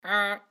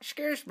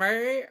Excuse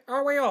me,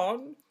 are we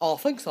on? I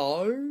think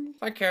so.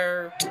 Thank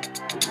you.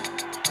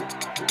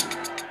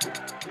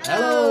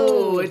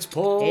 Hello, it's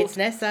Paul. It's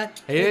Nessa.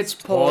 It's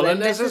Paul and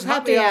Nessa's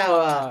Happy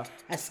Hour.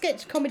 A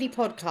sketch comedy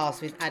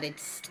podcast with added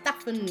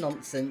stuff and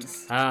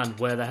nonsense. And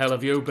where the hell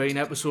have you been?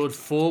 Episode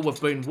 4,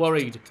 we've been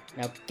worried.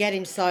 Now get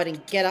inside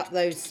and get up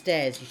those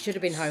stairs. You should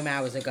have been home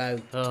hours ago.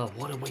 Oh,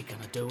 what are we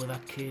going to do with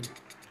that kid?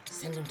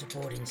 Send him to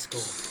boarding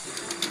school.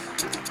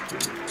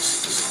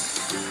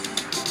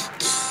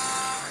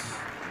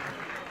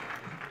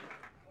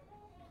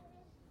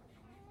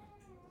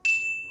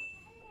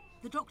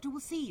 The doctor will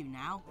see you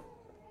now.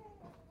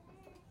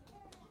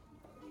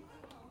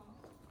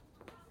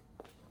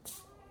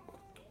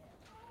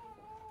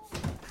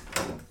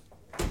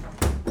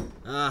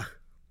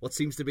 What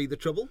seems to be the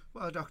trouble?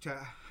 Well, Doctor,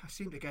 I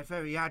seem to get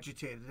very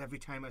agitated every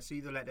time I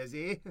see the letters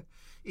A,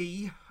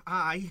 E,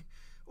 I,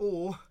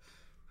 O,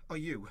 or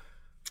U.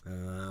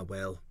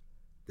 Well,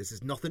 this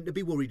is nothing to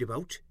be worried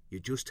about. You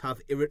just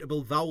have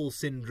irritable bowel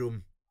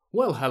syndrome.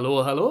 Well,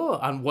 hello,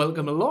 and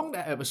welcome along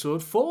to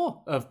episode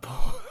 4 of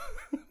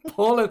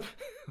Paul and...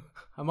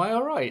 Am I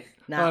all right?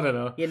 Nah, I don't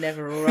know. You're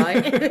never all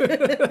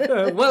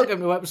right.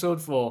 Welcome to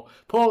episode 4,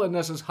 Paul and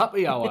Nessa's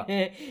Happy Hour.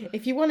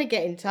 If you want to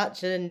get in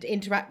touch and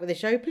interact with the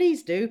show,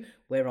 please do.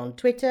 We're on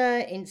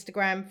Twitter,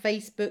 Instagram,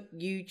 Facebook,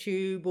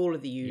 YouTube, all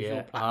of the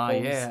usual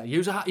platforms. Yeah.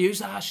 Use the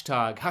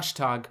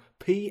hashtag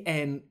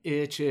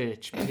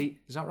PNHH.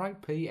 Is that right?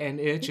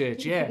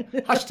 PNHH. Yeah.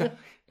 Hashtag.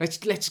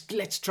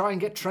 Let's try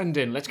and get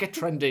trending. Let's get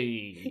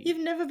trendy. You've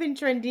never been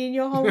trendy in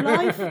your whole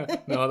life.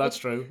 No, that's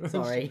true.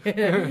 Sorry.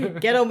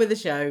 Get on with the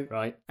show.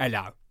 Right.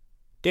 Hello,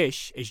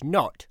 this is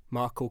not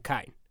Michael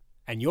Caine,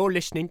 and you're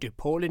listening to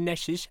Paul and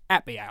Nessa's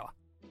Happy Hour.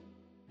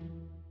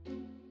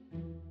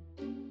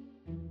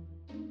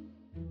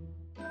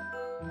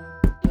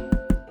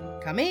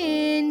 Come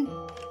in.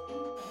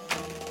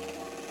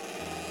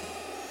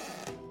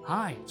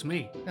 Hi, it's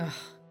me.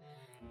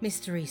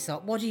 Mr.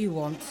 Aesop, what do you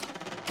want?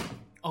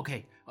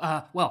 Okay,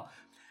 well,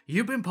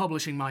 you've been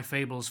publishing my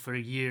fables for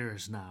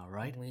years now,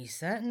 right? We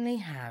certainly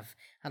have.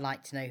 I'd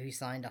like to know who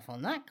signed off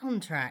on that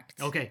contract.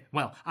 Okay,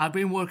 well, I've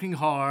been working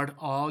hard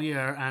all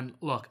year, and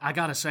look, I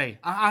gotta say,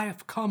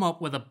 I've come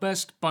up with the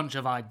best bunch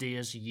of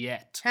ideas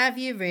yet. Have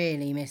you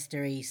really,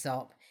 Mr.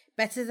 Aesop?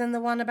 Better than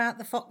the one about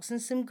the fox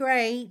and some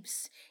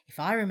grapes? If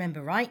I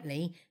remember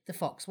rightly, the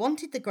fox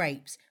wanted the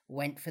grapes,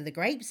 went for the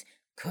grapes,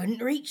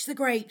 couldn't reach the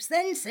grapes,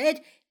 then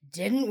said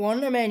didn't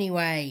want them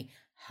anyway.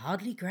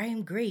 Hardly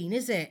Graham Greene,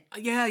 is it?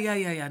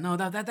 Yeah. No,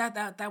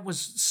 that was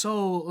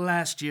so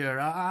last year.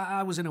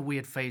 I was in a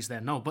weird phase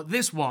then. No, but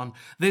this one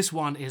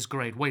is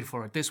great. Wait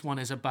for it. This one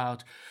is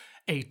about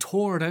a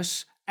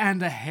tortoise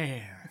and a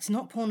hare. It's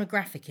not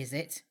pornographic, is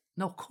it?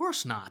 No, of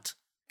course not.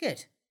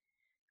 Good.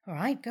 All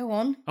right, go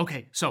on.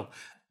 Okay, so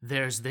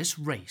there's this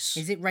race.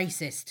 Is it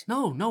racist?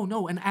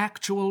 No, an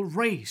actual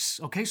race.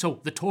 Okay,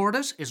 so the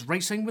tortoise is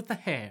racing with the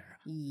hare.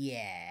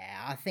 Yeah,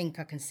 I think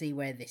I can see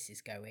where this is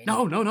going.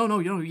 No,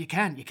 you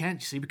can't, you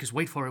see, because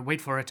wait for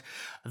it.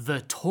 The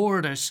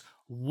tortoise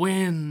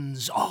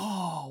wins.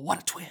 Oh,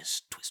 what a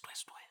twist. Twist.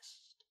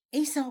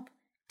 Aesop,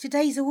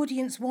 today's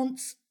audience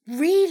wants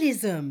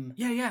realism.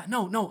 Yeah,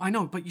 no, I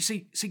know, but you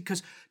see,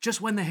 because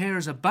just when the hare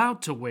is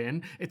about to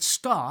win, it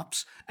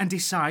stops and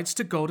decides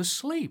to go to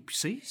sleep,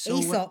 see? So,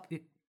 Aesop,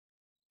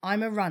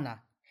 I'm a runner.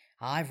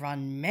 I've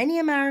run many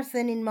a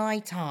marathon in my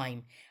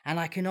time, and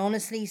I can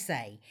honestly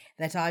say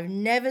that I've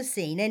never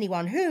seen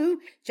anyone who,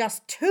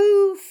 just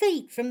 2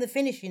 feet from the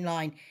finishing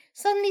line,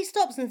 suddenly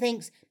stops and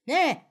thinks,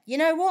 you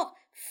know what?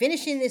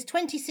 Finishing this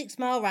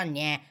 26-mile run,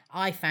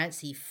 I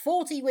fancy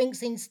 40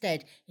 winks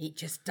instead. It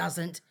just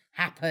doesn't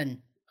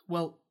happen.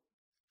 Well,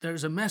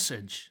 there's a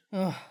message.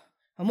 And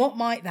what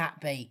might that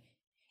be?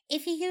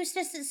 If you're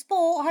useless at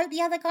sport, I hope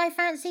the other guy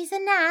fancies a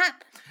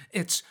nap.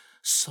 It's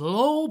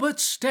slow but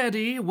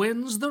steady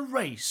wins the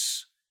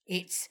race.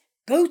 It's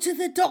go to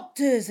the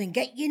doctors and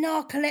get your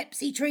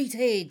narcolepsy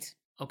treated.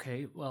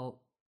 Okay, well,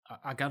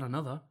 I got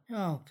another.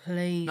 Oh,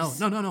 please.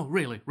 No,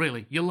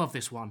 really. You'll love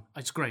this one.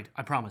 It's great,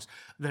 I promise.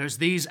 There's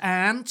these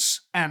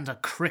ants and a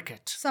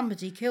cricket.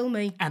 Somebody kill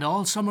me. And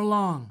all summer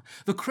long,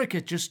 the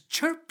cricket just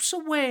chirps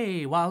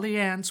away while the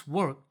ants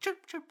work.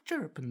 Chirp, chirp,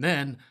 chirp. And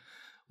then,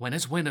 when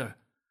it's winter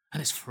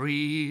and it's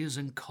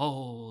freezing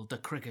cold, the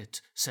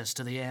cricket says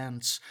to the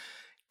ants,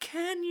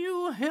 "Can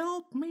you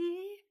help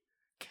me?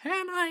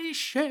 Can I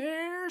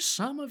share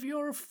some of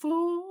your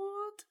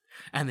food?"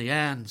 And the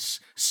ants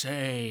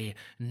say,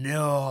 "No."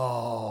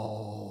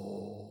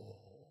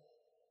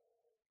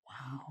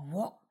 Wow.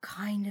 What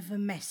kind of a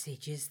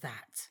message is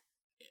that?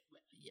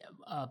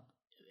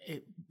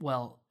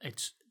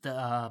 It's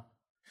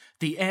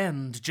the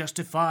end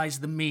justifies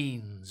the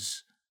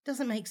means.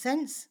 Doesn't make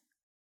sense.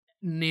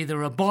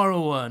 Neither a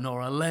borrower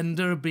nor a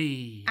lender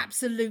be.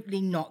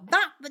 Absolutely not.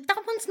 That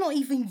one's not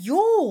even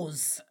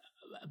yours.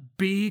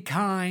 Be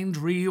kind,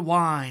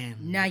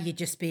 rewind. Now you're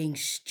just being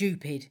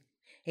stupid.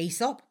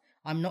 Aesop,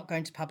 I'm not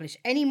going to publish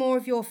any more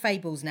of your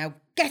fables now.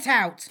 Get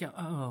out! Yeah,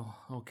 oh,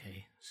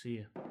 okay.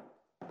 See you.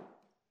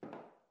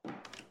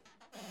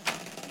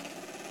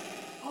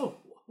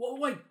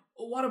 wait,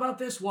 what about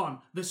this one?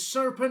 The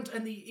Serpent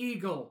and the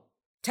Eagle.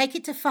 Take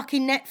it to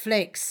fucking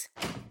Netflix.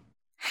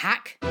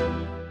 Hack.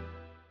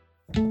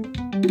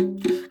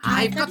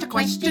 I've got a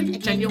question, a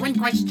genuine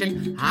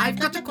question. I've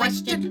got a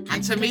question,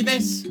 answer me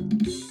this.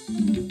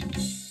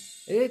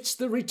 It's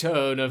the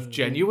return of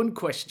Genuine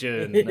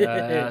Question.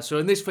 So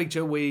in this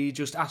feature, we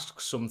just ask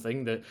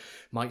something that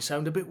might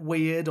sound a bit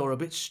weird or a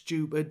bit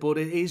stupid, but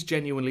it is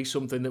genuinely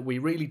something that we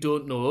really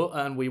don't know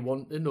and we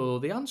want to know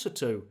the answer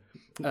to.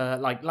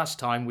 Like last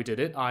time we did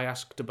it, I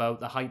asked about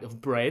the height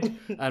of bread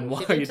and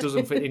why it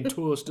doesn't fit in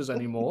toasters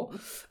anymore.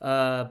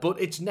 But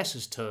it's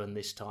Nessa's turn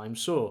this time.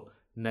 So,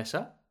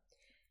 Nessa?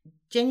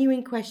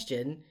 Genuine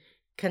question,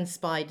 can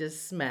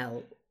spiders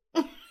smell?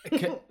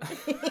 Okay.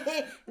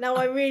 Now,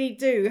 I really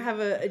do have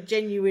a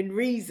genuine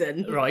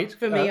reason Right,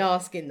 for me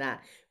asking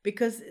that.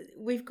 Because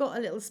we've got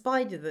a little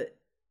spider that's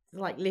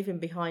like living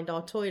behind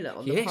our toilet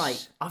on the pipe.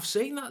 Yes, I've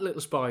seen that little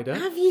spider.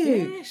 Have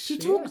you? Yes,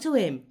 Did you talk to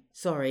him?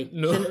 Sorry,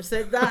 No. shouldn't have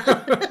said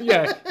that.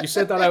 Yeah, you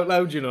said that out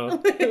loud, you know.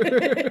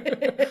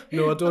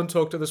 No, I don't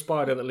talk to the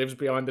spider that lives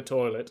behind the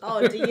toilet.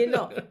 Oh, do you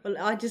not? Well,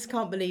 I just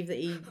can't believe that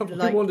he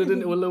I wandered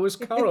into a Lewis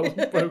Carroll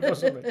book or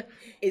something.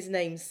 His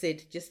name's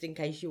Sid, just in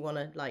case you want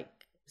to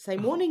say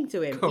morning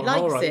to him. Oh, He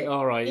likes it.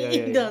 all right, yeah, He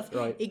yeah, yeah, does.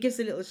 right. He gives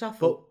a little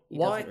shuffle. But He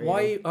why? doesn't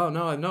really. Why? Oh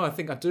no, I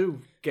think I do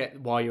get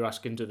why you're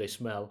asking. Do they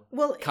smell?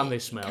 Well, can they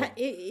smell?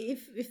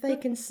 If they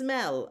can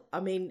smell, I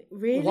mean,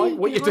 really,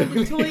 What you behind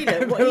doing? the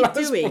toilet? What The are you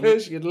last doing?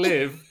 place you'd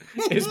live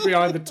is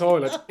behind the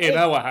toilet in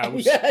our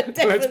house. Yeah, Let's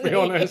be definitely.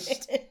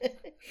 honest.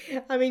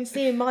 I mean,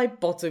 seeing my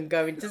bottom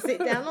going to sit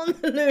down on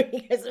the loo,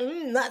 he goes,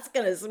 that's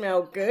going to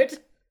smell good.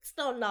 It's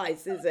not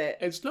nice, is it?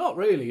 It's not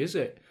really, is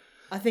it?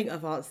 I think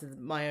I've answered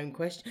my own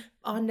question.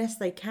 Unless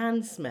they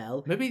can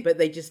smell, Maybe- but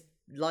they just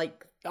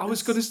like.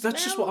 That's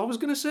just what I was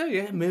gonna say.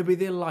 Yeah, maybe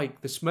they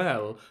like the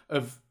smell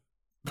of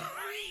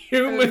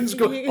humans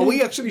going. Are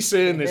we actually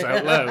saying this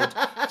out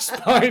loud?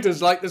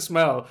 Spiders like the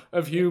smell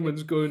of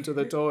humans going to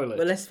the toilet.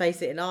 Well, let's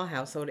face it. In our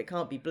household, it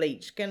can't be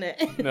bleach, can it?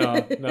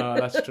 No,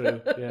 that's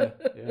true. Yeah.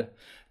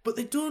 But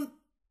they don't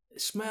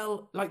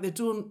smell like they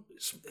don't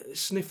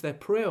sniff their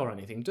prey or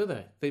anything, do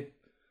they?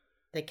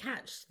 They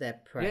catch their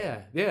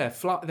prey. Yeah.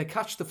 They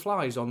catch the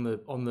flies on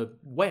the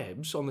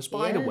webs, on the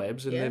spider Yeah,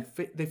 webs, and yeah.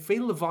 they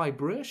feel the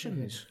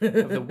vibrations. Of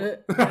the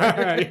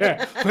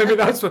yeah, maybe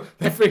that's what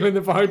they're feeling. The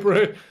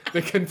vibration.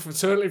 They can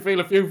certainly feel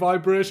a few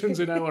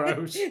vibrations in our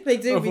house. They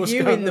do of with us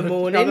you going in the to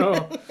morning. I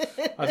know.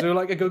 I do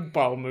like a good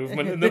bowel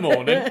movement in the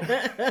morning.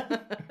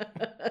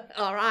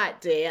 All right,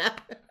 dear.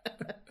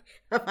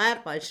 Have I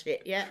had my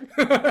shit yet?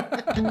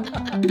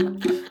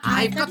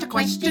 I've got a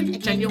question, a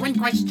genuine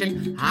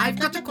question. I've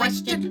got a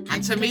question,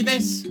 answer me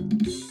this.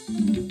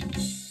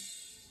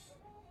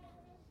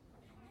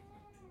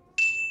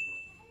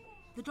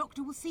 The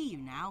doctor will see you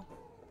now.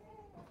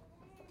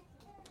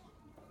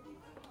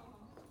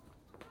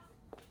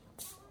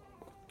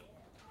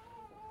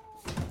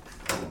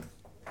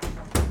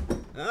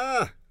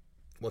 Ah,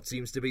 what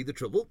seems to be the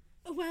trouble?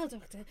 Well,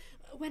 Doctor,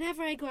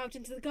 whenever I go out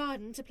into the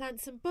garden to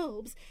plant some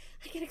bulbs,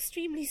 I get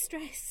extremely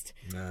stressed.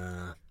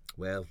 Ah,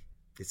 well,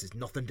 this is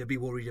nothing to be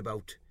worried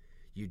about.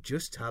 You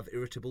just have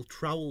irritable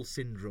trowel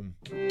syndrome.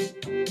 Jokes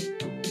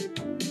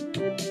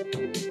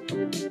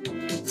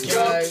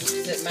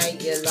that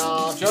make you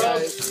laugh,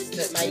 jokes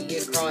that make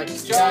you cry,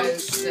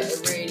 jokes that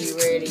are really,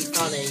 really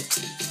funny.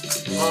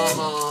 Ha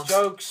ha.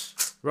 Jokes.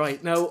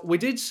 Right, now, we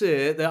did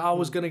say that I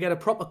was going to get a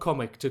proper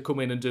comic to come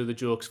in and do the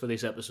jokes for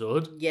this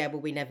episode. Yeah, but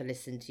we never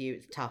listen to you.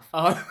 It's tough.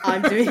 Oh.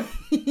 I'm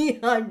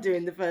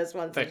doing the first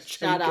one, so The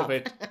shut cheek up. of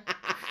it.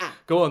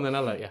 Go on then,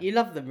 I'll let you. You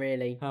love them,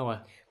 really. How?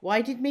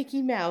 Why did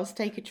Mickey Mouse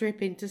take a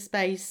trip into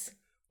space?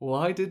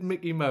 Why did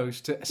Mickey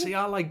Mouse... See,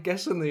 I like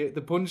guessing the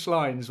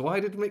punchlines. Why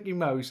did Mickey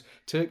Mouse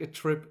take a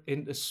trip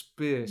into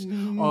space?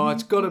 Oh,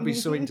 it's got to be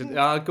something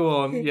to... go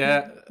on,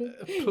 yeah.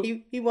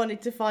 He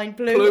wanted to find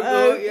Pluto.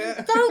 Pluto,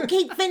 yeah. Don't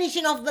keep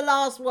finishing off the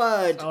last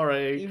word.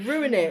 Sorry. You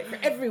ruin it for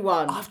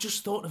everyone. I've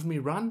just thought of me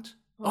rant.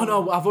 Oh,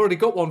 no, I've already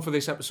got one for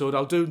this episode.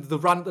 I'll do the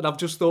rant that I've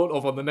just thought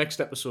of on the next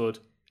episode.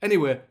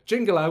 Anyway,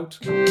 jingle out.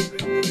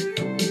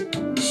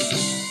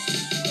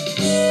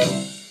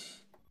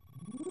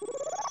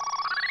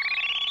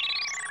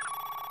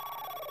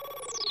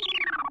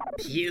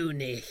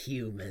 Puny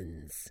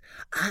humans,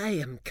 I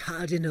am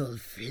Cardinal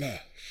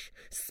Flesh,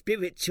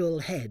 spiritual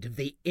head of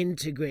the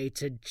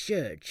Integrated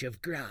Church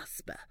of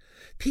Graspa.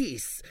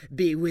 Peace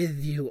be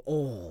with you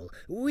all.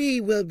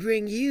 We will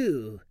bring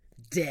you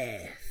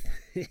death.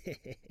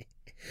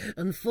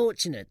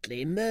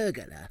 Unfortunately,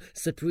 Murgala,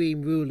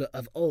 supreme ruler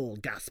of all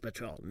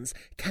Gaspatrons,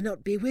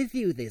 cannot be with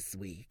you this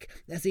week,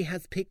 as he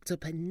has picked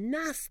up a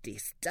nasty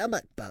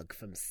stomach bug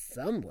from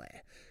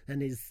somewhere,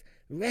 and is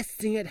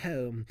resting at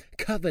home,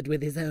 covered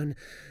with his own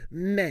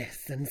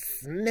mess and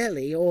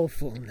smelly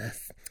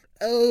awfulness.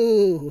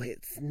 Oh,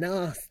 it's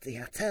nasty,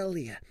 I tell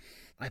you.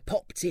 I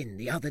popped in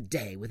the other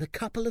day with a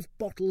couple of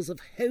bottles of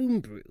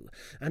homebrew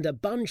and a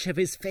bunch of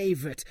his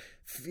favourite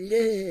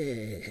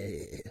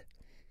Fleur.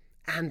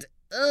 And,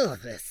 oh,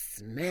 the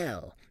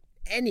smell.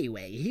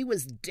 Anyway, he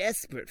was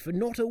desperate for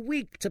not a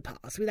week to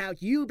pass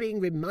without you being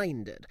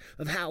reminded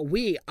of how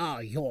we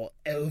are your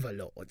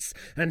overlords,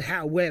 and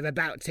how we're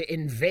about to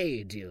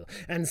invade you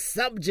and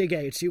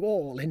subjugate you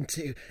all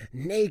into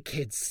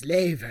naked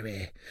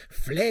slavery,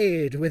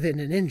 flayed within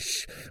an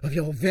inch of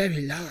your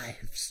very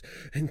lives,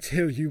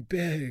 until you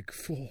beg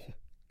for...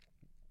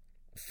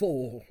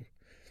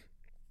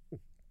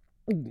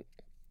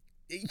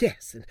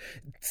 Yes, and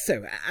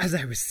so, as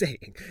I was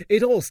saying,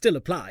 it all still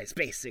applies,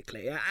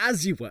 basically,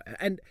 as you were,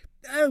 and,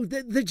 oh,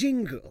 the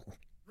jingle.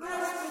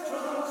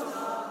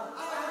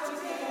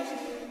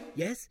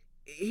 Yes,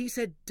 he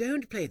said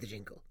don't play the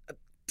jingle.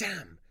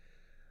 Damn.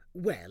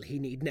 Well, he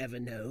need never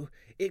know.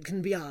 It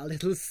can be our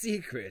little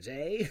secret,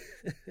 eh?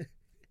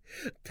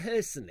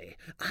 Personally,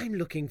 I'm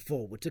looking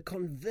forward to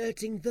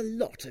converting the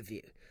lot of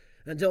you,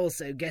 and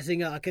also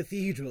getting our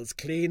cathedrals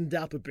cleaned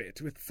up a bit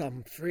with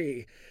some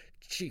free,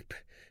 cheap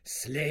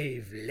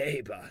slave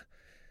labour.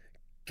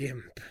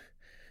 Gimp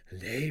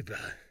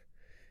labour.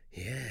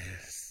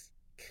 Yes.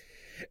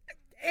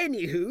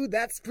 Anywho,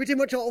 that's pretty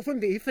much all from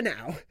me for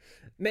now.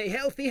 May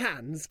healthy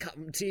hands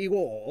come to you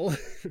all.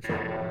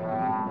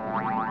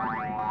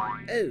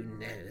 Oh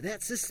no,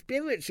 that's a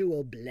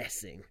spiritual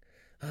blessing.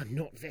 I'm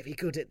not very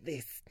good at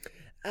this.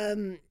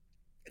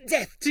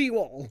 Death to you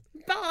all.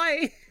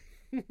 Bye!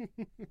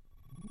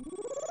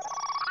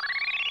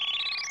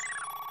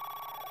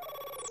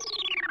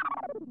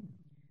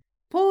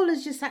 Paul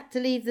has just had to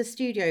leave the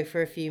studio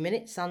for a few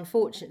minutes.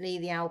 Unfortunately,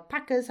 the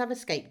alpacas have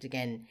escaped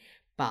again.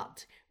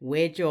 But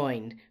we're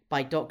joined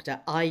by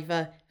Dr.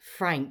 Ivor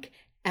Frank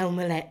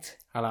Elmilette.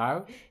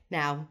 Hello?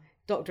 Now,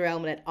 Dr.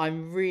 Elmilette,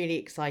 I'm really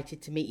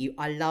excited to meet you.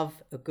 I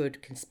love a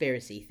good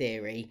conspiracy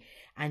theory.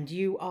 And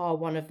you are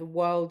one of the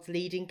world's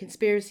leading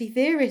conspiracy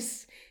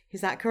theorists. Is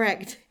that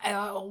correct?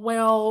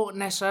 Well,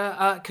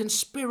 Nessa,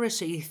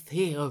 conspiracy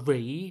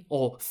theory,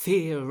 or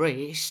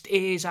theorist,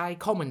 is a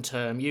common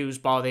term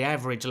used by the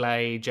average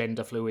lay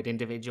gender-fluid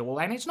individual,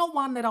 and it's not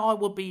one that I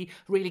would be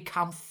really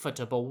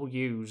comfortable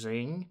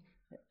using.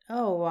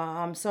 Oh,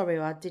 I'm sorry,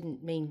 I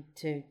didn't mean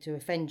to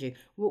offend you.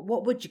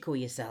 What would you call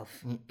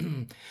yourself?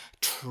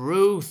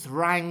 Truth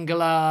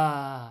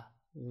Wrangler.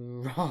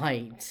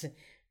 Right.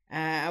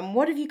 And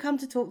what have you come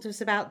to talk to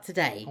us about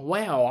today?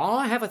 Well,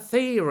 I have a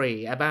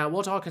theory about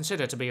what I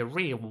consider to be a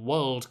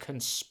real-world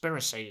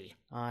conspiracy.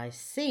 I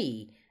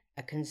see.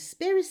 A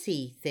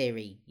conspiracy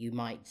theory, you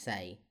might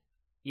say.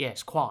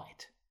 Yes,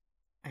 quite.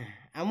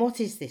 And what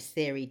is this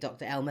theory,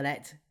 Dr.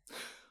 Elmilette?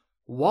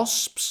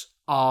 Wasps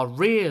are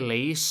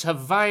really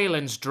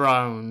surveillance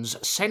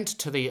drones sent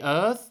to the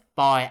Earth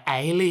by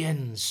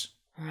aliens.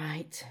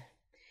 Right.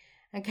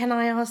 And can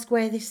I ask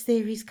where this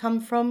theory's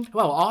come from?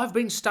 Well, I've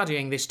been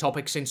studying this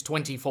topic since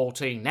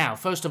 2014. Now,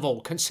 first of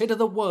all, consider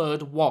the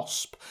word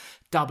WASP.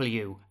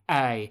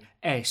 W-A-S-P.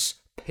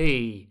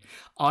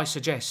 I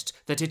suggest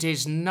that it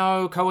is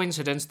no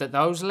coincidence that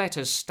those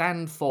letters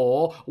stand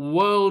for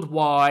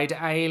Worldwide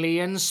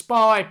Alien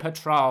Spy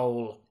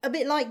Patrol. A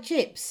bit like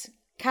CHIPS,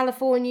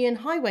 Californian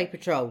Highway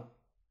Patrol.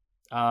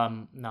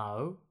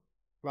 No.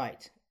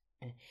 Right.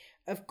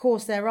 Of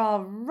course, there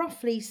are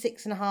roughly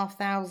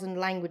 6,500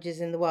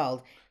 languages in the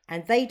world,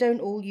 and they don't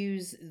all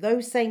use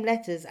those same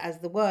letters as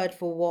the word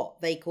for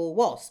what they call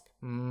WASP.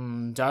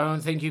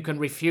 Don't think you can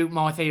refute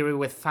my theory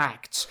with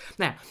facts.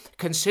 Now,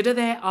 consider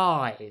their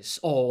eyes,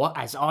 or,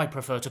 as I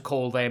prefer to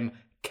call them,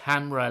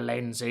 camera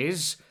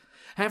lenses.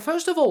 And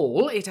first of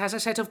all, it has a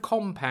set of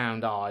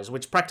compound eyes,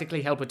 which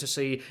practically help it to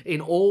see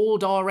in all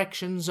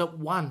directions at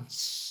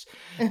once.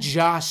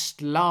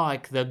 Just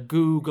like the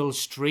Google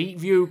Street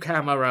View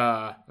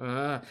camera.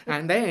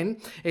 And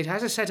then it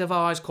has a set of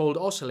eyes called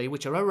ocelli,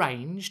 which are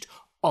arranged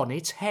on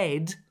its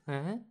head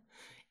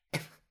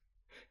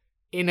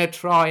in a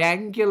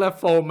triangular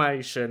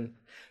formation,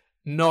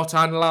 not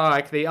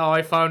unlike the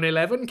iPhone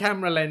 11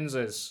 camera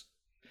lenses.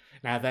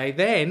 Now they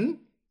then,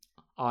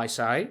 I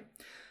say,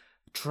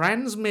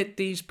 transmit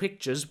these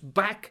pictures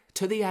back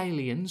to the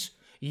aliens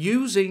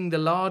using the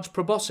large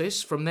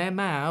proboscis from their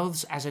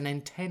mouths as an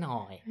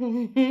antennae.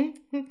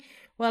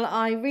 Well,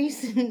 I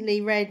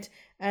recently read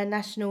a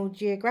National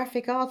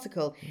Geographic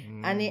article,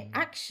 and it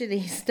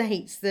actually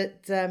states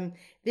that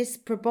this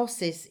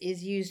proboscis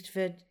is used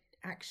for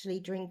actually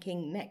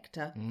drinking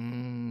nectar.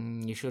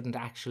 You shouldn't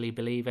actually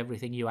believe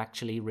everything you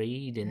actually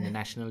read in the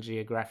National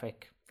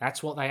Geographic.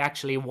 That's what they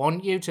actually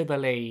want you to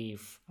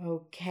believe.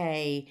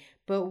 Okay,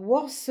 but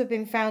wasps have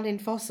been found in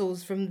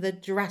fossils from the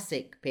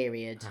Jurassic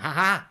period. Ha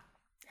ha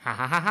ha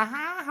ha ha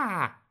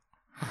ha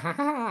ha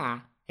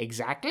ha.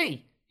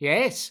 Exactly.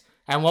 Yes.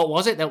 And what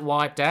was it that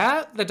wiped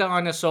out the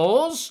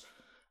dinosaurs?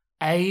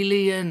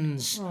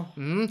 Aliens.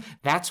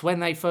 That's when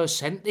they first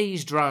sent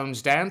these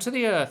drones down to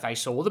the Earth. They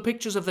saw the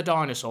pictures of the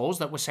dinosaurs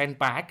that were sent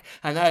back,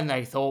 and then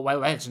they thought,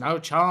 well, there's no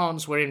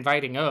chance we're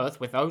invading Earth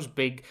with those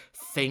big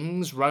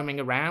things roaming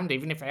around,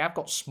 even if they have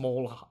got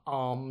small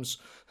arms.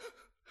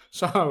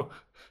 So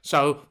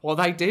what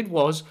they did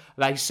was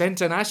they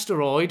sent an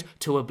asteroid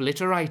to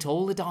obliterate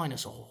all the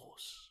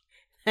dinosaurs.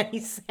 They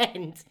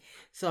sent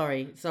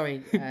Sorry.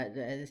 Sorry.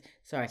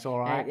 It's all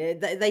right.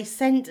 They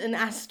sent an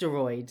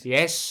asteroid.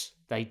 Yes,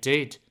 they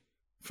did.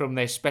 From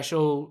their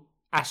special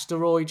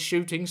asteroid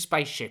shooting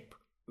spaceship.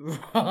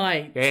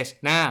 Right. Yes,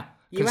 now...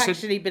 You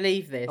actually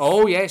believe this?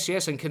 Oh, yes,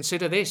 and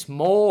consider this.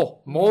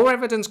 More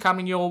evidence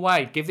coming your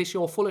way. Give this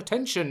your full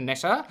attention,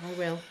 Nessa. I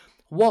will.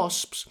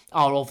 Wasps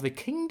are of the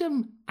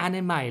kingdom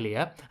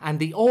Animalia and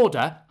the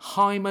order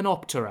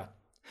Hymenoptera.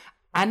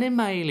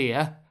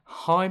 Animalia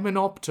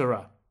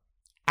Hymenoptera.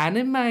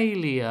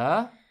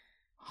 Animalia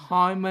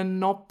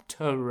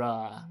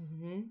Hymenoptera.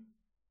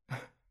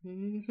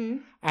 Mm-hmm.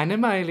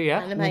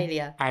 Animalia.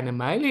 Animalia.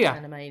 Animalia.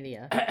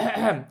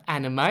 Animalia.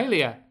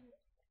 Animalia.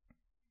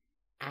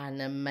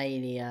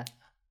 Animalia.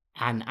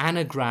 An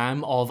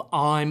anagram of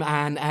I'm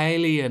an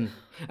alien.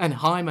 And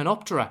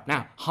Hymenoptera.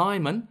 Now,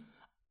 hymen,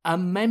 a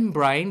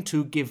membrane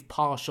to give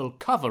partial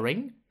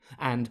covering,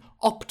 and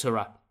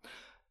optera,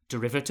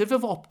 derivative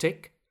of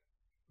optic,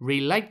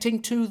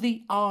 relating to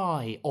the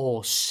eye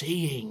or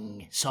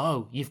seeing.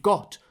 So, you've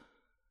got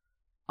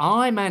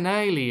I'm an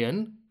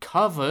alien,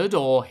 covered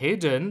or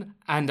hidden,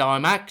 and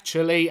I'm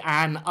actually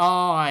an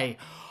eye.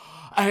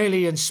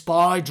 Alien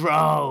spy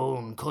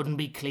drone. Couldn't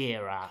be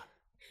clearer.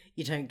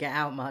 You don't get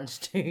out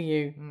much, do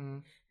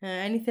you?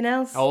 Anything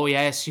else? Oh,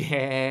 yes.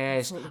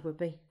 I thought it would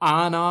be.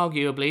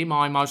 Unarguably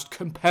my most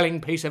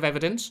compelling piece of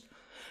evidence.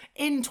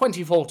 In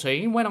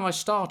 2014, when I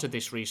started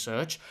this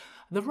research,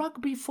 the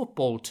rugby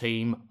football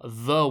team,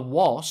 the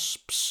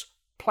Wasps,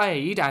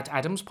 played at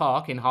Adams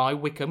Park in High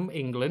Wycombe,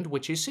 England,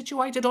 which is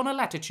situated on a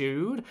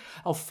latitude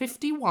of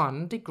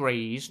 51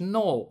 degrees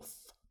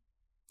north.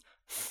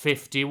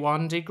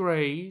 51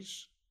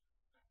 degrees.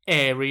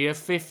 Area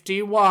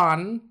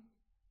 51.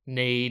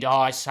 Need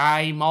I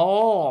say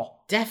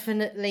more?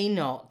 Definitely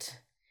not.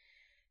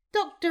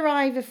 Dr.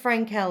 Ivor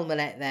Frank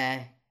Elmolette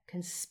there.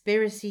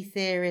 Conspiracy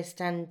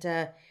theorist and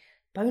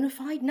bona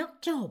fide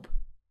nut job.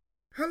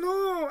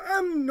 Hello,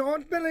 I'm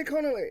not Billy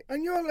Connolly,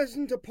 and you're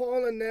listening to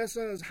Paul and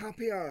Nessa's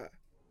Happy Hour.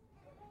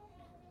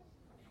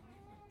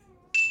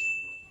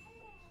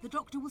 The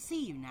doctor will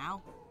see you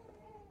now.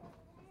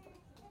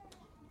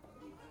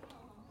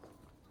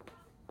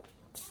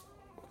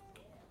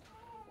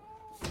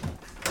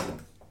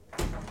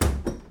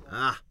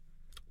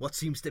 What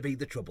seems to be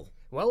the trouble?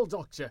 Well,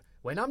 Doctor,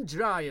 when I'm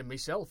drying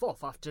myself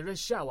off after a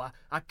shower,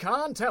 I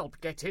can't help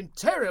getting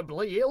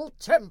terribly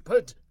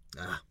ill-tempered.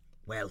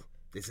 Well,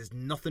 this is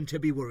nothing to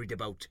be worried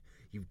about.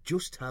 You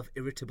just have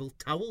irritable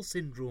towel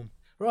syndrome.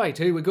 Right,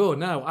 here we go.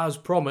 Now, as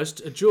promised,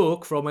 a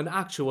joke from an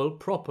actual,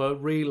 proper,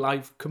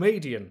 real-life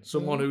comedian.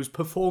 Someone who's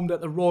performed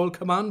at the Royal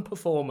Command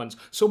performance.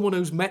 Someone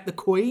who's met the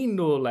Queen,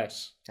 no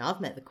less.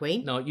 I've met the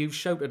Queen. No, you've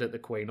shouted at the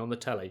Queen on the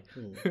telly.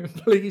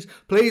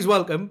 Please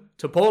welcome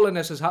to Paul and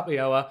Nessa's Happy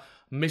Hour,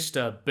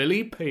 Mr.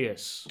 Billy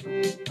Pearce.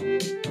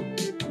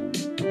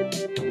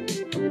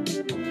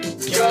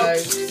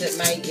 Jokes that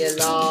make you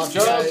laugh,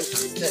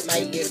 jokes that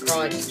make you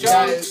cry,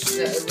 jokes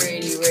that are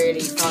really, really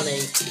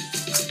funny.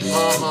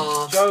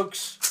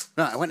 Jokes.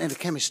 Right, I went to the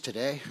chemist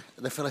today.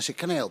 The fella said,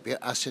 "Can I help you?"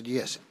 I said,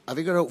 "Yes." "Have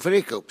you got out for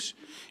hiccups?"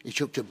 He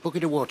chucked a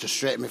bucket of water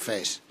straight in my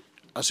face.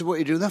 I said, "What are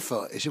you doing that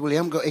for?" He said, "Well, you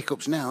haven't got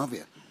hiccups now, have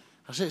you?"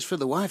 I said, "It's for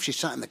the wife. She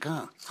sat in the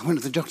car." I went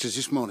to the doctor's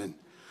this morning.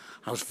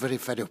 I was very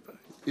fed up.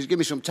 He's given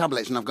me some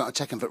tablets and I've got to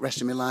take them for the rest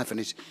of my life, and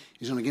he's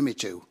only given me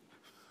 2.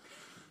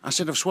 I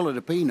said, "I've swallowed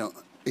a peanut."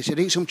 He said,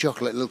 "Eat some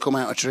chocolate and it'll come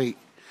out a treat."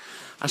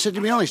 I said,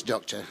 "To be honest,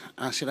 doctor,"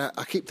 I said,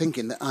 I keep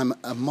thinking that I'm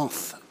a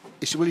moth."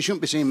 He said, "Well, you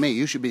shouldn't be seeing me.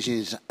 You should be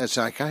seeing a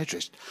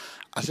psychiatrist."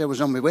 I said, "I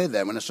was on my way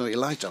there when I saw your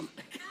light on."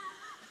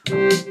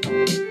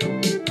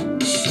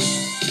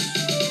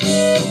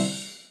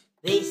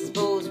 This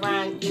ball's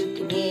round, you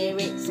can hear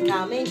it's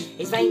coming.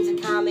 His veins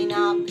are coming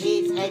up,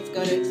 his head's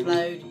gonna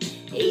explode.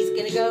 He's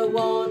gonna go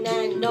on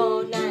and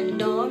on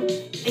and on.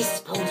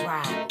 This ball's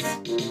round.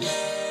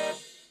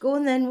 Go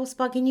on then, what's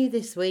bugging you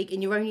this week?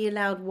 And you're only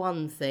allowed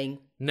one thing.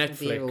 Netflix.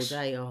 Be here all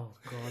day. Oh,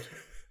 God.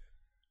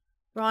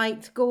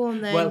 Right, go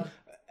on then. Well,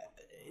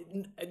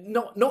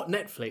 not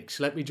Netflix,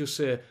 let me just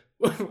say.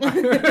 No,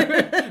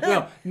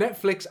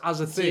 Netflix as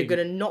a thing. So you're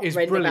going to not is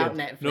rant brilliant.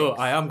 about Netflix? No,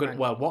 I am going to.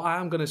 Well, what I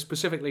am going to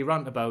specifically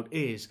rant about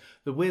is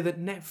the way that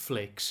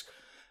Netflix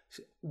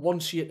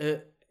wants you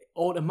to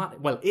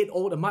it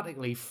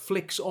automatically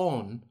flicks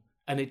on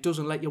and it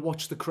doesn't let you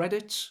watch the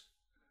credits.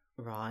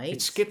 Right.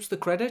 It skips the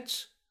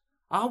credits.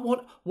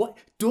 Because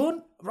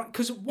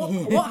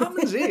what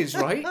happens is,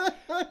 right?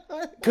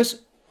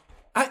 Because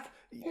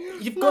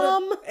you've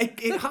got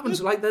it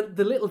happens like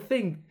the little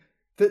thing,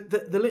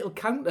 the little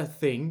counter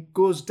thing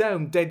goes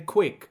down dead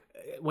quick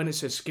when it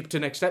says skip to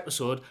next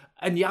episode,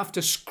 and you have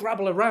to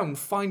scrabble around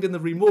finding the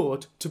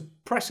remote to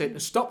press it to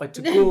stop it,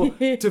 to go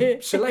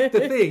to select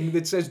the thing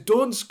that says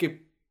don't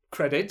skip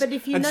credits. But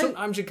if you know,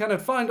 sometimes you kind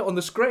of find it on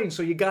the screen,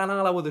 so you can't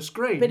all over the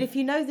screen. But if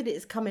you know that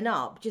it's coming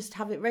up, just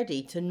have it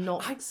ready to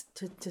not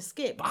to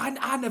skip.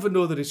 I never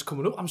know that it's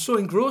coming up. I'm so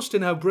engrossed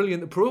in how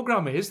brilliant the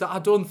programme is that I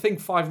don't think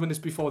 5 minutes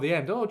before the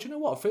end, oh, do you know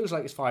what? It feels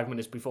like it's 5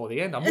 minutes before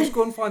the end. I must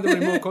go and find the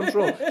remote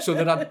control so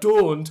that I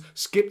don't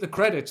skip the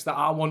credits that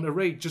I want to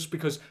read just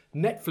because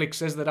Netflix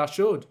says that I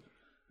should.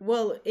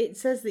 Well, it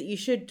says that you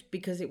should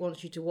because it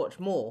wants you to watch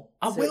more.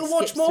 I so will it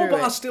watch skips more, through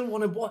but it. I still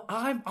want to watch.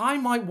 I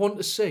might want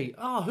to see.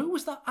 Who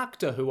was that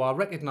actor who I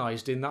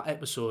recognised in that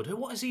episode?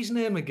 What is his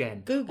name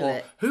again? Google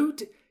it. Who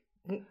did...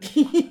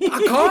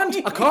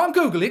 I can't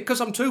Google it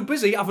because I'm too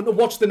busy having to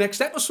watch the next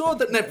episode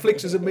that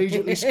Netflix has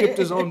immediately skipped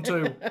us on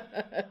to.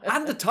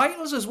 And the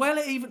titles as well.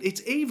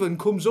 It even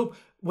comes up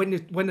when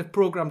the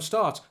programme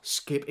starts.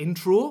 Skip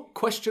intro? ?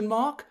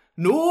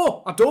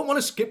 No, I don't want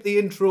to skip the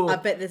intro. I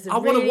bet there's a I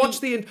want to really-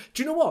 watch the...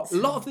 Do you know what? A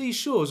lot of these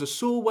shows are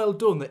so well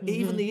done that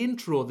even the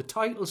intro, the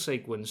title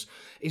sequence,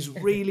 is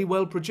really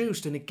well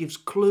produced, and it gives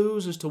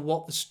clues as to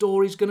what the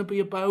story's going to be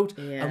about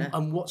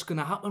and what's going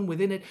to happen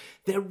within it.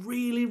 They're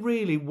really,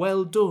 really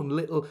well done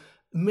little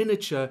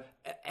miniature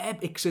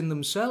epics in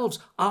themselves.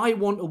 I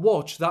want to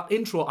watch that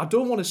intro. I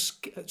don't want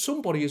to...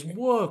 Somebody has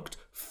worked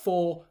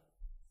for...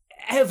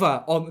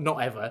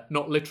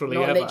 not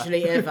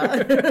literally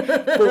ever.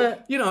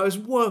 But, has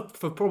worked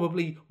for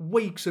probably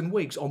weeks and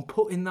weeks on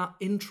putting that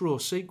intro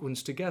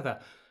sequence together.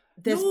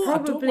 There's No, I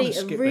don't probably wanna a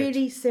skip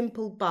really it.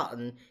 simple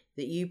button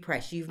that you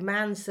press. You've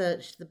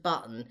man-searched the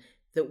button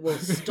that will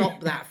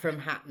stop that from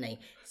happening.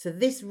 So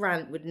this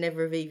rant would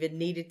never have even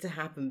needed to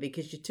happen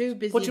because you're too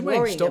busy What do you mean?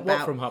 worrying Stop about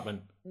what from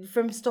happening?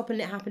 from stopping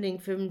it happening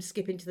from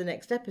skipping to the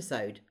next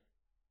episode.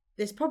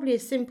 There's probably a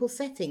simple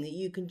setting that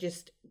you can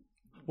just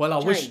Well,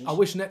 I change.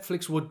 wish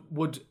Netflix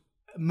would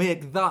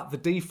make that the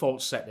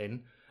default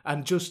setting,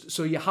 and just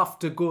so you have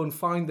to go and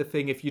find the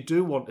thing if you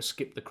do want to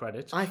skip the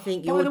credits. I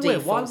think By your the way,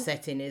 default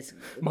setting is...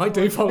 My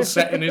default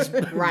setting is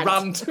Rant.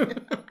 rant.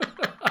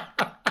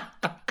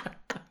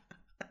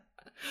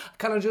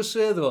 Can I just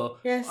say though?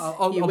 Yes,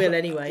 you will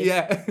anyway.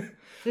 Yeah.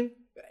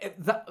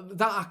 That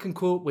I can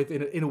cope with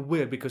in a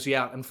way because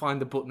I can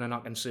find the button and I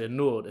can say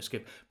no to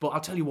skip. But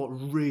I'll tell you what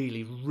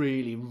really,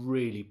 really,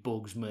 really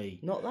bugs me.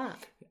 Not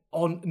that.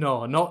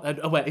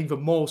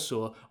 Even more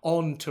so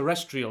on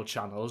terrestrial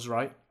channels,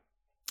 right?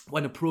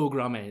 When a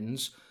program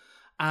ends,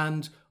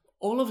 and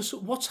all of a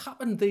sudden, what's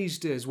happened these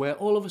days? Where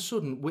all of a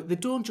sudden they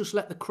don't just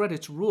let the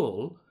credits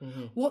roll.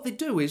 Mm-hmm. What they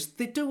do is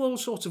they do all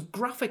sorts of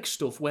graphic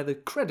stuff where the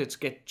credits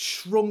get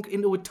shrunk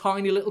into a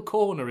tiny little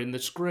corner in the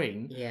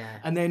screen. Yeah.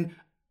 And then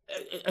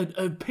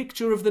a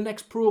picture of the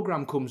next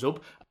program comes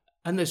up,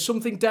 and there's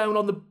something down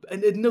on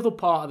another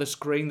part of the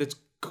screen that's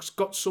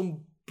got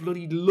some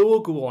bloody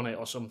logo on it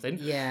or something.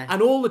 Yeah.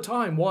 And all the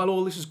time, while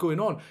all this is going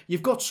on,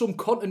 you've got some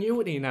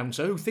continuity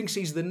announcer who thinks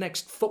he's the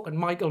next fucking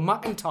Michael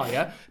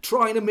McIntyre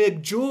trying to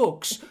make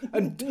jokes.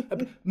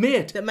 And,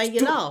 mate... That make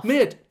you laugh.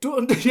 Mate,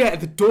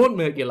 that don't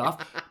make you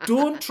laugh.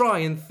 Don't try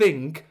and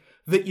think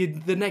that you're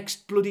the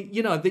next bloody...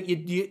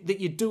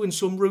 that you're doing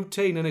some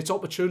routine and it's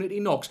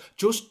opportunity knocks.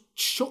 Just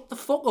shut the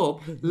fuck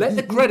up, let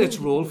the credits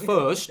roll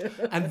first,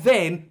 and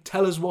then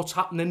tell us what's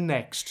happening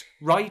next.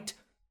 Right?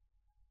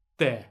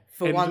 There.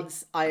 For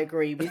once, I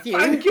agree with you.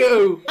 Thank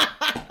you!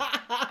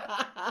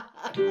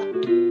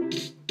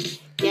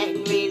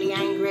 Getting really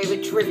angry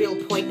over trivial,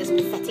 pointless,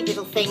 pathetic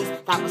little things.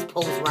 That was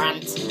Paul's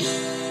rant.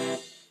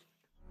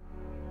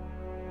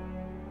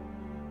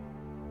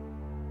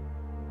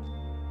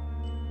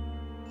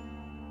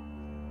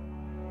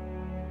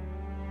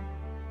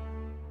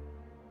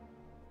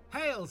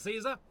 Hail,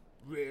 Caesar!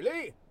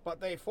 Really?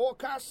 But they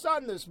forecast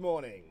sun this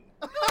morning.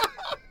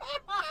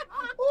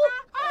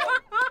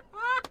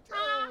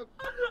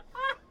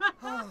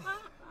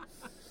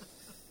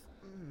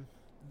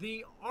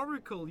 The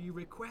oracle you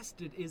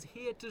requested is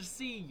here to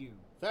see you.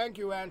 Thank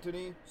you,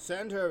 Anthony.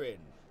 Send her in.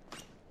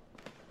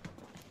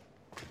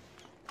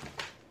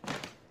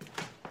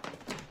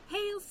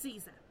 Hail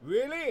Caesar!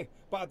 Really?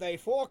 But they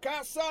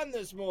forecast sun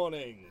this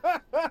morning.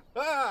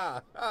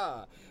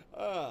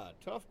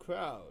 Tough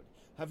crowd.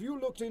 Have you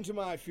looked into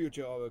my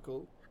future,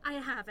 Oracle? I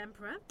have,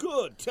 Emperor.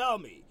 Good, tell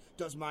me.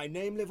 Does my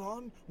name live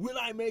on? Will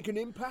I make an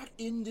impact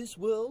in this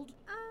world?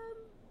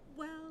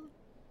 Well,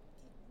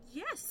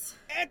 yes.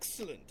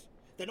 Excellent!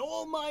 Then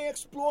all my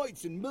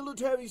exploits and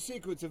military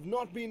secrets have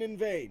not been in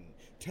vain.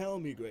 Tell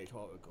me, Great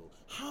Oracle,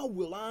 how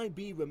will I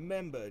be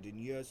remembered in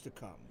years to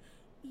come?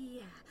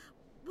 Yeah.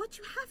 What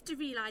you have to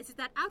realize is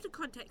that out of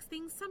context,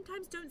 things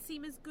sometimes don't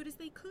seem as good as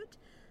they could.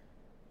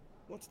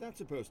 What's that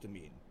supposed to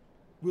mean?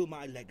 Will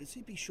my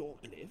legacy be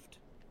short-lived?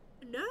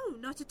 No,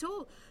 not at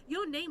all.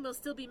 Your name will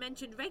still be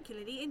mentioned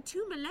regularly in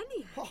 2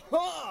 millennia.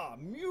 Ha!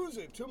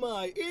 Music to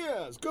my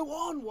ears! Go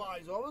on,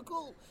 wise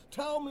Oracle!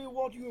 Tell me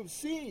what you have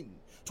seen.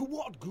 To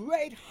what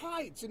great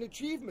heights and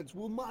achievements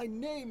will my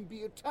name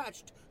be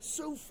attached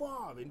so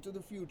far into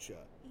the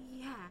future?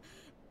 Yeah.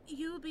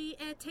 You'll be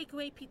a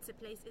takeaway pizza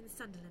place in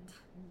Sunderland.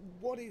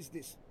 What is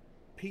this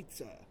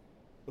pizza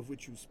of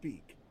which you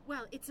speak?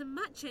 Well, it's a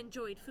much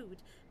enjoyed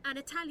food. An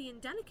Italian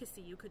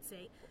delicacy, you could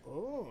say.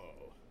 Oh,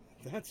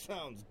 that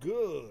sounds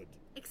good.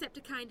 Except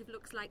it kind of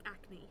looks like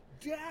acne.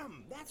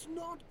 Damn, that's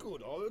not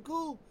good,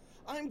 Oracle.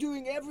 I'm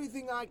doing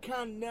everything I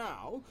can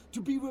now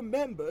to be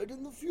remembered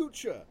in the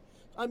future.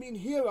 I mean,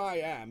 here I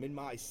am in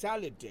my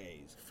salad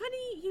days.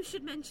 Funny you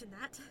should mention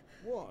that.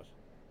 What?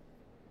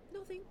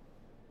 Nothing.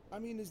 I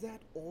mean, is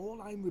that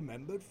all I'm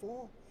remembered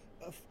for?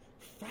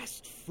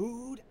 fast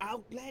food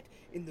outlet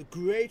in the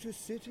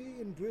greatest city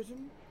in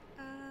Britain?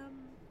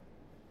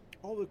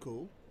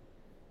 Oracle,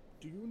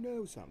 do you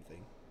know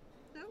something?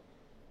 No.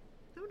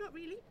 No, not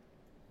really.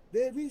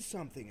 There is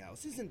something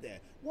else, isn't there?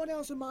 What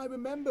else am I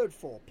remembered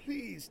for?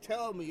 Please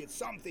tell me it's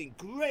something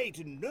great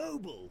and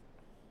noble.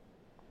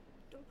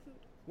 Dog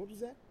food. What was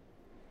that?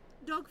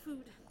 Dog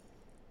food.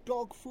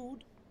 Dog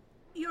food?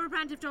 You're a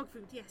brand of dog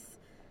food, yes.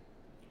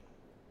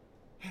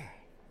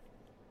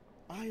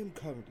 I am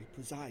currently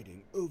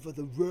presiding over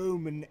the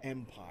Roman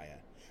Empire.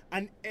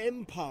 An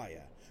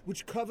empire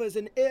which covers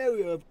an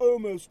area of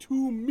almost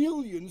 2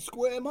 million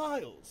square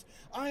miles.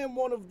 I am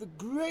one of the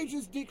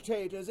greatest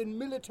dictators and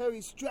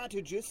military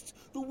strategists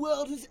the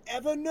world has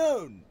ever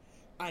known.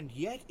 And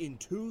yet in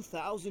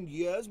 2,000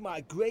 years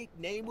my great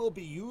name will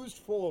be used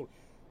for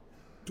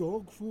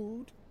dog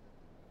food?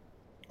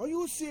 Are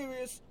you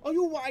serious? Are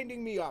you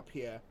winding me up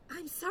here?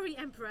 I'm sorry,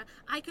 Emperor.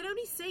 I can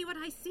only say what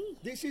I see.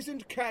 This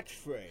isn't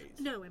catchphrase.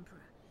 No,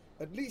 Emperor.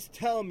 At least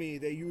tell me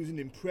they use an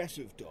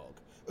impressive dog.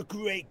 A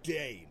Great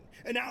Dane,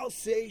 an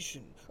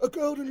Alsatian, a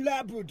Golden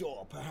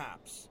Labrador,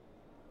 perhaps.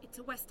 It's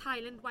a West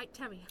Highland White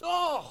Terrier.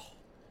 Oh!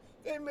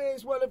 They may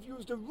as well have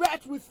used a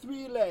rat with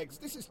 3 legs.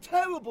 This is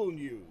terrible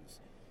news.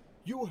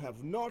 You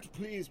have not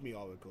pleased me,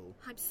 Oracle.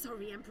 I'm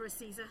sorry, Emperor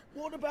Caesar.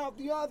 What about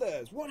the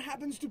others? What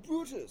happens to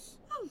Brutus?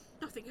 Oh,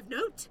 nothing of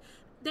note.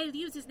 They'll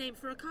use his name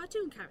for a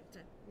cartoon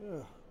character.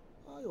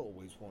 I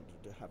always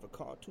wanted to have a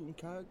cartoon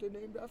character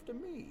named after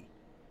me.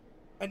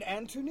 And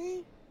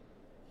Antony?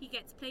 He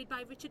gets played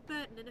by Richard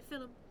Burton in a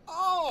film.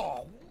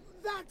 Oh,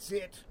 that's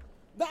it.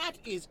 That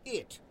is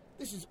it.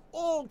 This is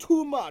all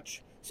too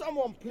much.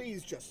 Someone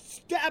please just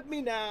stab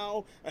me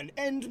now and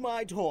end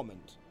my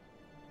torment.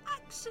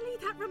 Actually,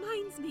 that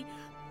reminds me.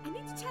 I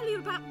need to tell you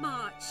about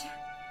March.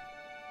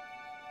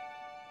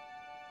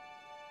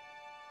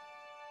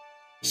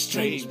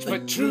 Strange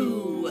but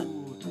true.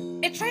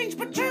 It's strange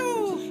but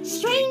true.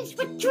 Strange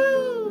but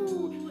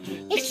true.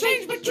 It's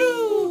strange but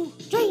true.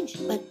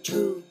 Strange but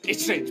true.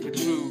 It's strange but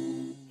true.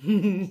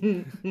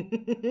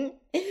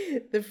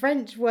 The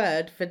French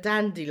word for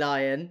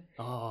dandelion.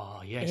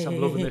 Oh, yes, I'm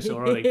loving this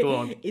already. Go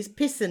on. Is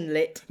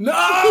pissenlit. No!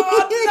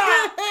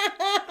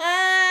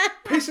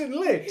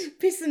 Pissenlit?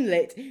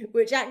 Pissenlit,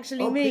 which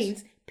actually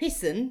means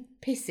pissing.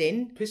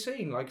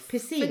 Piscine, like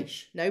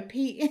fish. No,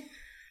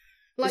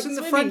 like isn't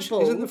the swimming French?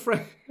 pool. Isn't the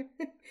French?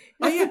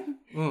 Oh yeah.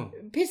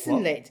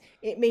 Pissenlit.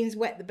 It means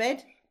wet the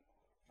bed.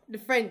 The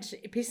French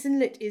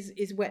pissenlit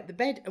is wet the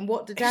bed, and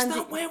what do dandelion?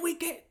 Is that where we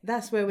get?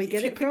 That's where we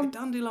get it from. Pick a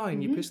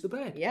dandelion, you piss the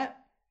bed. Yep.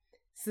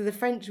 So the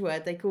French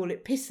word, they call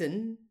it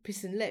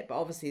pissenlit, but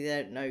obviously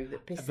they don't know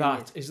that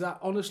pissenlit. Is that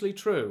honestly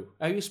true?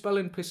 How are you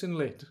spelling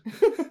pissenlit?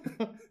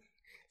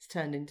 It's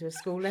turned into a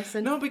school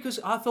lesson. No, because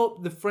I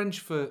thought the French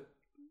for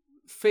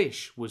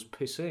fish was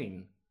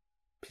piscine.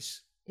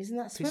 Isn't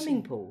that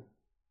swimming pool?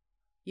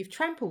 You've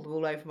trampled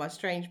all over my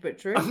strange but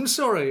true. I'm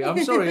sorry, I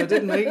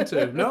didn't mean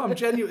to. No, I'm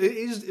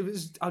genuine.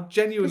 I'm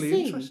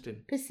genuinely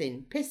interested.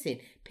 Pissin,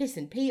 pissenlit,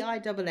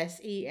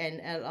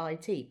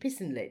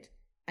 pissenlit.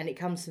 And it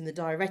comes from the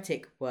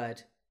diuretic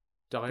word.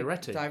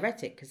 Diuretic?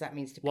 Diuretic, because that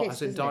means to piss, what,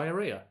 as in doesn't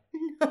diarrhea?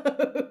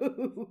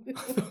 No.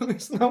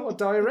 It's not what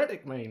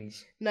diuretic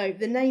means. No,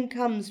 the name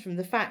comes from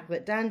the fact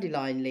that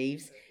dandelion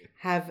leaves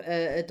have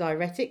a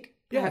diuretic.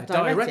 Yeah,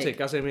 diuretic,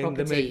 as in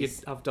they make you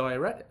have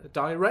diuretic.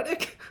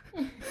 Diuretic?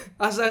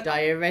 As a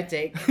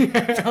diuretic.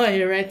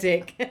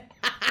 Diuretic.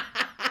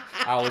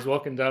 I was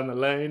walking down the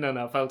lane and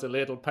I felt a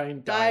little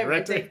pain.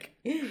 Diuretic.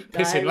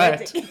 Pissing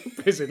Diuretic.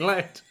 Pissing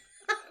let.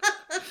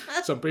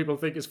 Some people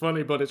think it's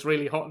funny, but it's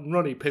really hot and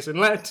runny. Pissing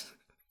let.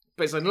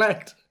 Pissing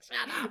let.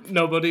 Shut up.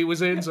 Nobody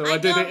was in, so I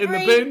did it in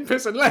the bin.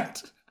 Pissing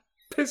let.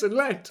 Pissing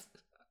let.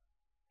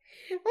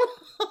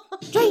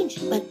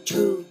 Strange but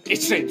true.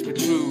 It's strange but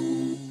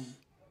true.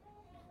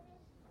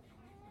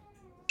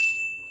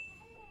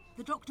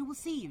 The doctor will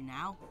see you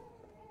now.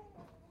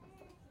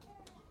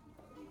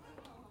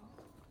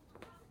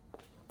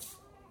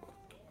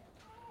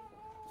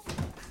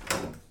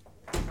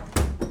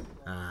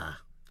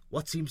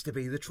 What seems to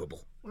be the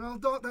trouble? Well,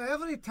 Doctor,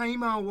 every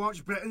time I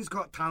watch Britain's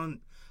Got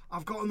Talent,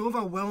 I've got an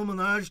overwhelming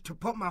urge to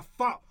put my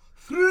foot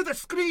through the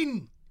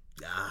screen.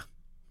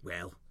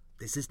 Well,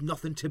 this is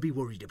nothing to be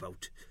worried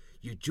about.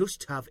 You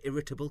just have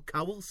irritable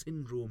bowel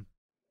syndrome.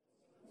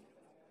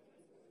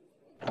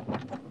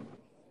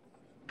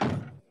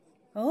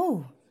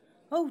 Oh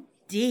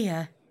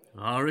dear.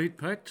 All right,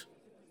 pet.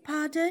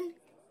 Pardon?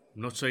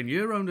 I'm not saying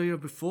you around here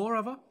before,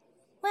 have I?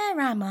 Where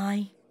am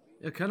I?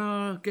 Can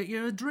I get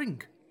you a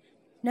drink?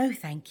 No,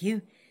 thank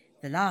you.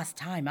 The last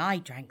time I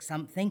drank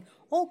something,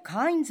 all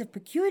kinds of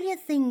peculiar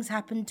things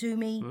happened to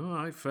me. All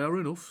right, fair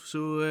enough.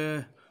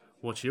 So,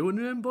 what's your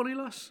name, bonny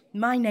lass?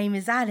 My name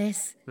is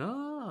Alice.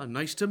 Ah,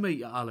 nice to meet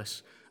you,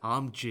 Alice.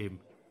 I'm Jim.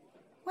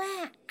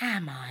 Where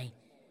am I?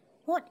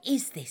 What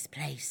is this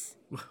place?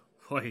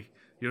 Why,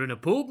 you're in a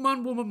pub,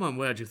 woman,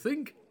 where'd you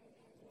think?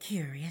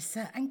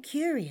 Curiouser and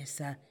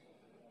curiouser.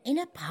 In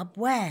a pub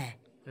where?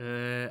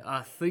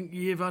 I think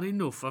you've had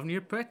enough, haven't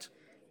you, pet?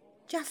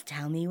 Just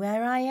tell me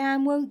where I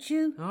am, won't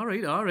you? All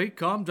right,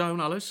 calm down,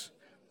 Alice.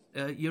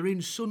 You're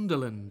in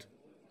Sunderland.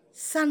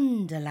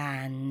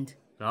 Sunderland.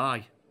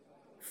 Aye.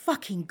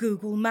 Fucking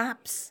Google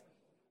Maps.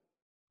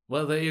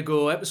 Well, there you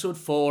go. Episode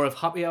 4 of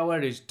Happy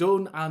Hour is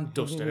done and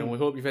dusted, and we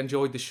hope you've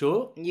enjoyed the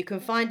show. You can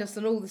find us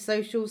on all the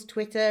socials,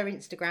 Twitter,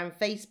 Instagram,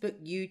 Facebook,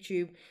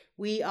 YouTube.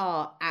 We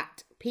are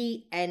at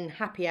PN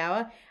Happy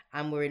Hour,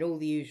 and we're in all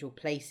the usual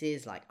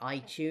places like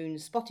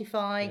iTunes,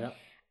 Spotify, Yep.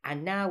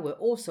 and now we're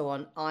also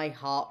on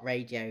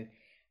iHeartRadio.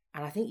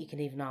 And I think you can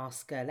even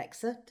ask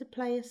Alexa to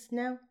play us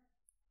now.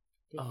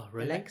 Oh,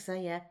 really? Alexa,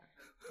 yeah.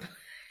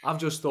 I've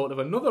just thought of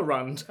another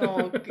rant.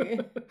 Oh, okay.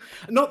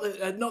 not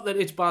that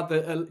it's bad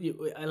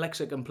that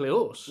Alexa can play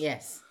us.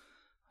 Yes.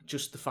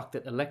 Just the fact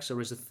that Alexa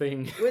is a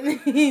thing.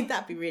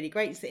 That'd be really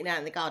great, sitting out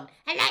in the garden.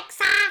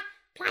 Alexa,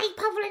 play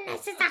Paul and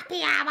Nessa's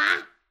Happy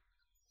Hour.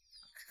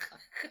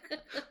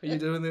 Are you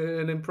doing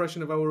an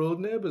impression of our old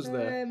neighbours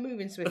there?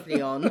 Moving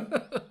swiftly on.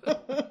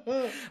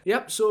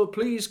 Yep, so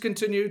please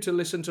continue to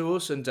listen to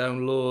us and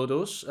download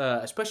us,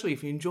 especially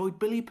if you enjoyed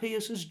Billy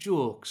Pierce's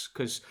jokes,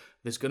 because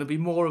there's going to be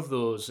more of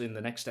those in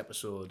the next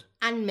episode.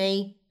 And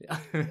me.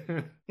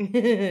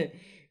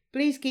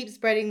 Please keep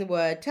spreading the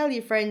word, tell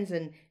your friends,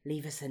 and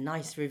leave us a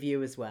nice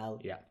review as well.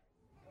 Yeah.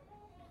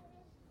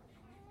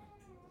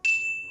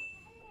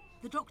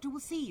 The doctor will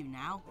see you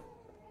now.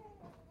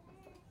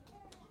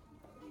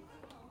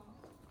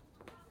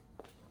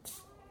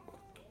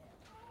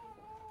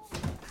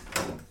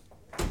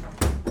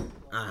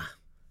 Ah,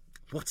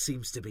 what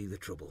seems to be the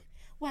trouble?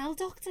 Well,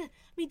 Doctor,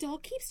 my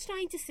dog keeps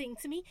trying to sing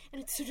to me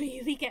and it's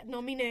really getting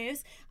on my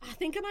nerves. I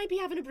think I might be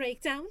having a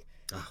breakdown.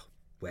 Ah,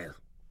 well,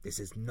 this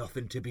is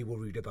nothing to be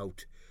worried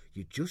about.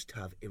 You just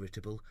have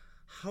irritable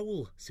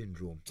Howell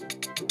syndrome.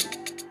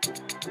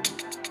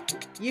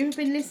 You've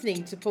been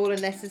listening to Paul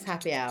and Nessa's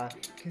Happy Hour,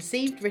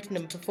 conceived, written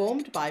and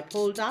performed by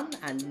Paul Dunn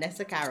and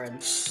Nessa Karen.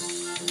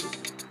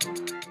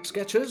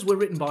 Sketches were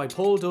written by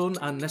Paul Dunn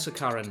and Nessa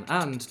Karen,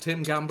 and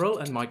Tim Gambrell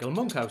and Michael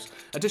Monkhouse.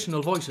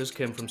 Additional voices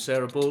came from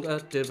Sarah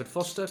Boulder, David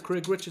Foster,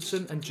 Craig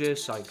Richardson and Jay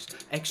Sykes.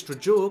 Extra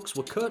jokes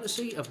were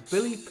courtesy of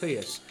Billy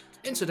Pierce.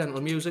 Incidental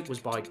music was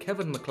by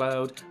Kevin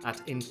MacLeod at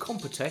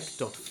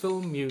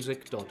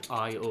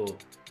incompetech.filmmusic.io.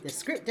 The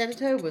script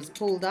editor was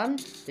Paul Dunn.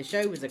 The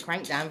show was a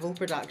Crank Danville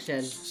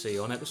production. See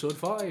you on episode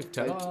 5.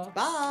 Ta-da.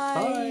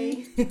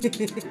 Bye. Bye.